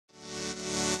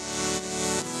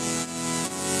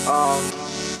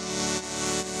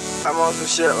I'm on some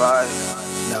shit like,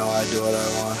 now I do what I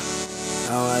want.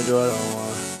 Now I do what I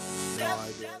want. Now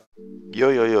I do what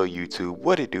Yo, YouTube,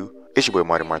 what it do? It's your boy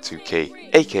Marty Martin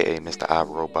 2K, aka Mr.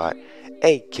 iRobot,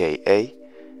 aka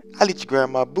I let you grab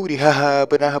my booty, haha,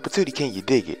 but not her patootie, can you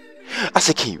dig it? I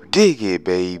said, can you dig it,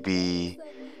 baby?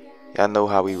 Y'all know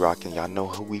how we rockin', y'all know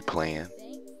who we playing.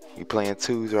 We playing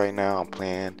twos right now. I'm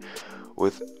playing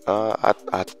with,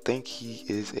 I think he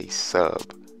is a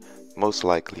sub, most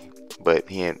likely. But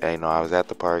I was at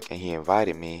the park and he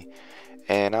invited me,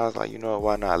 and I was like, you know what,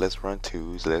 why not? Let's run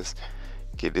twos, let's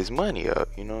get this money up,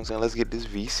 you know what I'm saying? Let's get this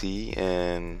VC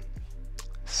and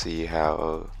see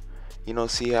how,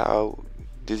 see how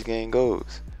this game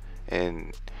goes.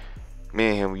 And me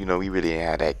and him, we really didn't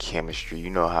have that chemistry. You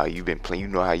know how you've been playing, you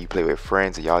know how you play with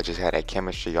friends and y'all just had that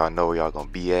chemistry. Y'all know where y'all gonna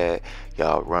be at,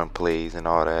 y'all run plays and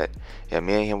all that. Yeah,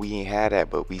 me and him, we ain't had that,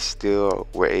 but we still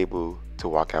were able to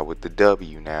walk out with the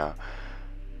W now.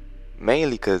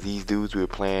 Mainly because these dudes we were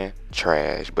playing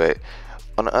trash, but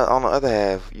on the other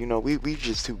half, we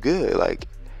just too good. Like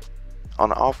on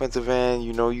the offensive end,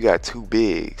 you got two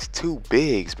bigs,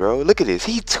 bro. Look at this.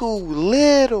 He too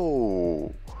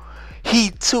little.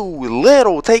 He too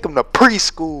little. Take him to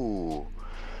preschool.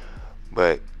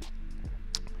 But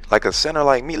like a center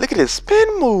like me, look at this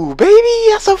spin move,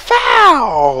 baby. That's a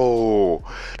foul.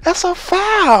 That's a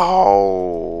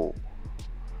foul.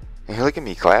 And look at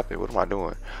me clapping. What am I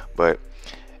doing? But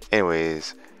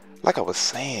anyways, like I was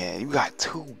saying, you got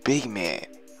two big men.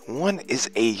 One is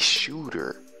a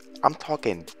shooter. I'm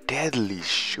talking deadly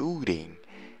shooting.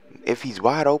 If he's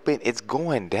wide open, it's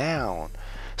going down.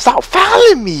 Stop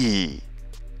fouling me.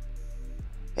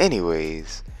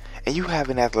 Anyways, and you have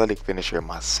an athletic finisher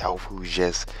myself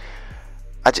who's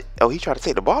oh, he tried to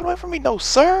take the ball away from me? No,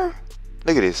 sir.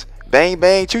 Look at this. Bang,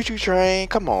 bang, choo-choo train.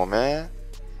 Come on, man.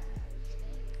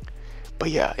 But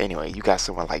yeah, anyway, you got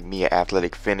someone like me, an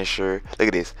athletic finisher. Look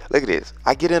at this. Look at this.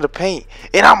 I get in the paint,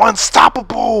 and I'm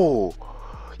unstoppable.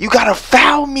 You gotta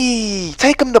foul me.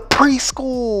 Take him to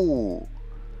preschool.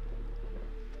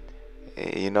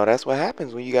 And, that's what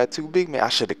happens when you got two big men. I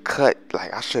should have cut.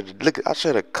 Like I should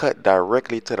have cut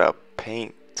directly to the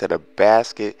paint, to the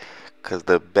basket, cause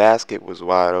the basket was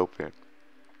wide open.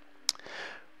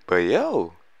 But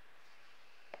yo,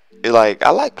 I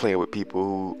like playing with people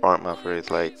who aren't my friends.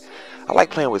 Like I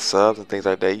like playing with subs and things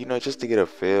like that. Just to get a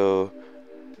feel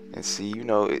and see.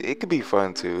 It could be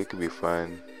fun too. It could be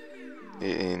fun,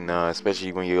 and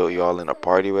especially when you're all in a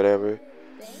party, whatever.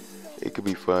 It could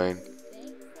be fun.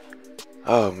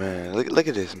 Oh man, look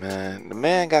at this, man. The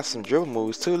man got some dribble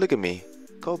moves too. Look at me,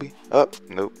 Kobe. Up,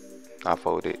 nope. I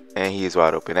folded, and he is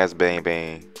wide open. That's bang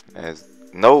bang. That's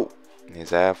nope.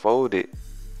 His ass folded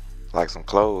like some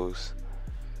clothes.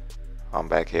 I'm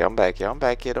back here. I'm back here. I'm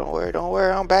back here. Don't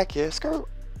worry. I'm back here. Skirt.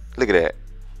 Look at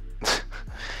that.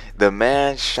 The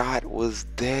man's shot was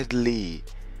deadly.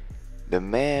 The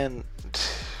man,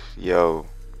 yo,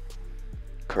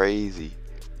 crazy.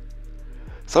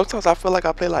 Sometimes I feel like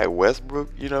I play like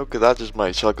Westbrook, because I just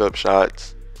might chuck up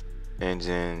shots. And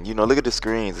then, look at the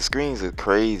screens. The screens are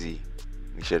crazy.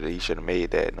 He should have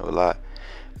made that, no lie.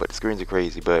 But the screens are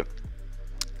crazy. But,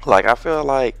 like, I feel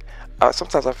like,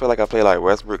 sometimes I feel like I play like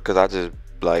Westbrook because I just,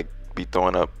 like, be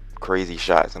throwing up crazy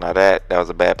shots. And now that was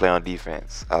a bad play on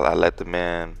defense. I let the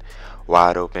man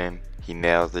wide open. He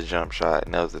nails the jump shot,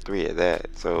 nails the three at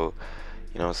that. So,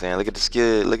 you know what I'm saying? Look at the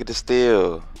skill. Look at the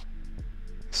steal.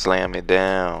 Slamming it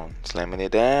down.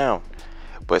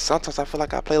 But sometimes I feel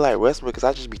like I play like Westbrook because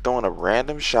I just be throwing up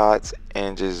random shots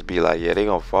and just be like, yeah, they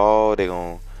gonna fall. They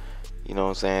gonna, you know what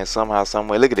I'm saying? Somehow, some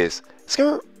way. Look at this.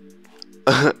 Skirt.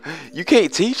 You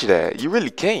can't teach that. You really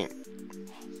can't.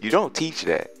 You don't teach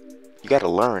that. You gotta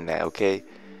learn that, okay?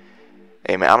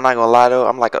 Hey, man, I'm not gonna lie, though.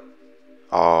 I'm like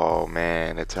oh,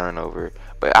 man, the turnover.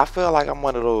 But I feel like I'm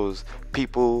one of those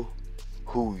people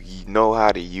who know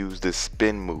how to use the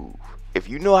spin move. If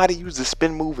you know how to use the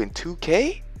spin move in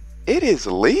 2K, it is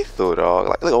lethal, dog.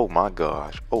 Like, oh my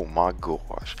gosh.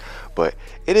 But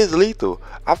it is lethal.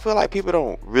 I feel like people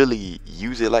don't really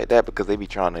use it like that because they be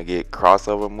trying to get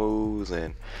crossover moves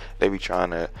and they be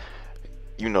trying to,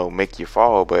 make you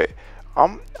fall. But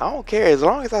I don't care as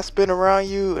long as I spin around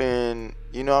you and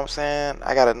you know what I'm saying.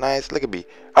 I got a nice look at me.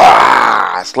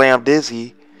 Slam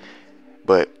dizzy.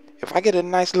 But if I get a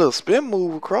nice little spin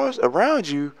move across around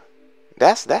you,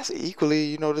 that's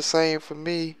equally, the same for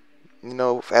me,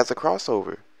 as a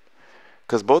crossover.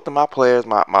 Because both of my players,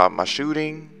 my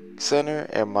shooting center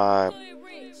and my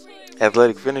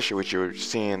athletic finisher, which you're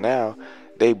seeing now,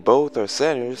 they both are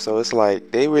centers. So it's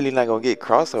like they really not going to get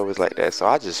crossovers like that. So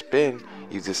I just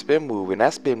use the spin move. And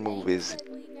that spin move is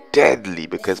deadly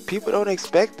because people don't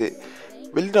expect it.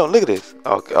 Really don't. Look at this.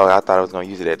 Oh, I thought I was gonna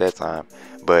use it at that time,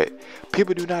 but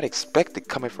people do not expect it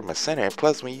coming from a center. And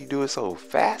plus, when you do it so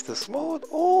fast and smooth,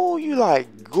 oh, you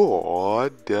like,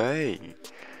 God dang.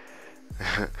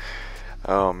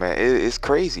 Oh man, it's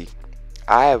crazy.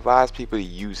 I advise people to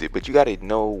use it, but you gotta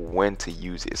know when to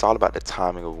use it. It's all about the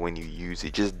timing of when you use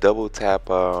it. Just double tap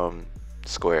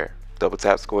square,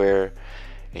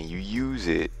 and you use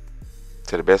it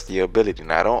to the best of your ability.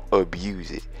 Now, don't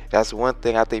abuse it. That's one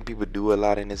thing I think people do a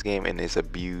lot in this game, and it's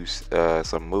abuse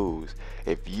some moves.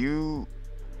 If you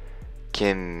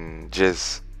can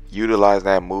just utilize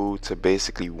that move to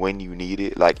basically when you need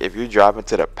it, like if you're driving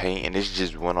to the paint and it's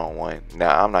just one-on-one.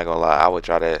 Now, I'm not gonna lie, I would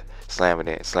try to slam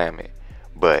it,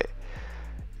 but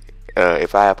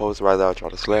if I had posterizer, I would try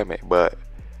to slam it. But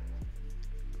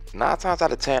 9 times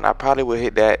out of 10, I probably would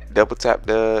hit that, double tap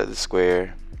the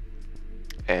square,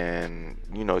 and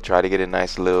try to get a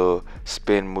nice little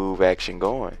spin move action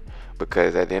going,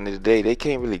 because at the end of the day, they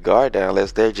can't really guard that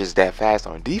unless they're just that fast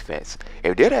on defense.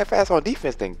 If they're that fast on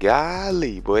defense, then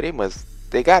golly, boy,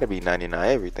 they gotta be 99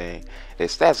 everything. Their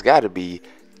stats gotta be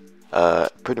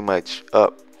pretty much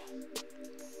up.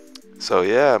 So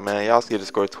yeah, man, y'all see the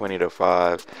score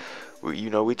 20-5.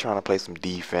 We trying to play some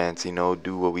defense,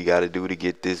 do what we gotta do to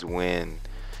get this win.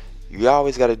 You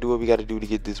always gotta do what we gotta do to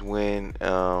get this win.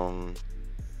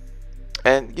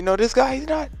 And this guy,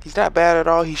 he's not bad at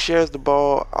all. He shares the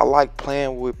ball. I like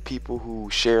playing with people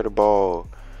who share the ball.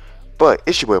 But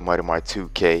it's your boy Mighty Mart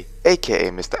 2K, aka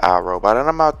Mr. iRobot, and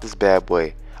I'm out this bad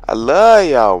boy. I love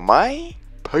y'all, man.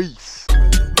 Peace.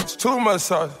 It's too much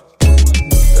sauce.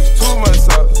 It's too much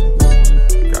sauce.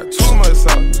 Got too much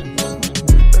sauce.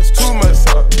 That's too much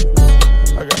sauce.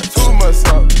 I got too much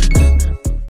sauce.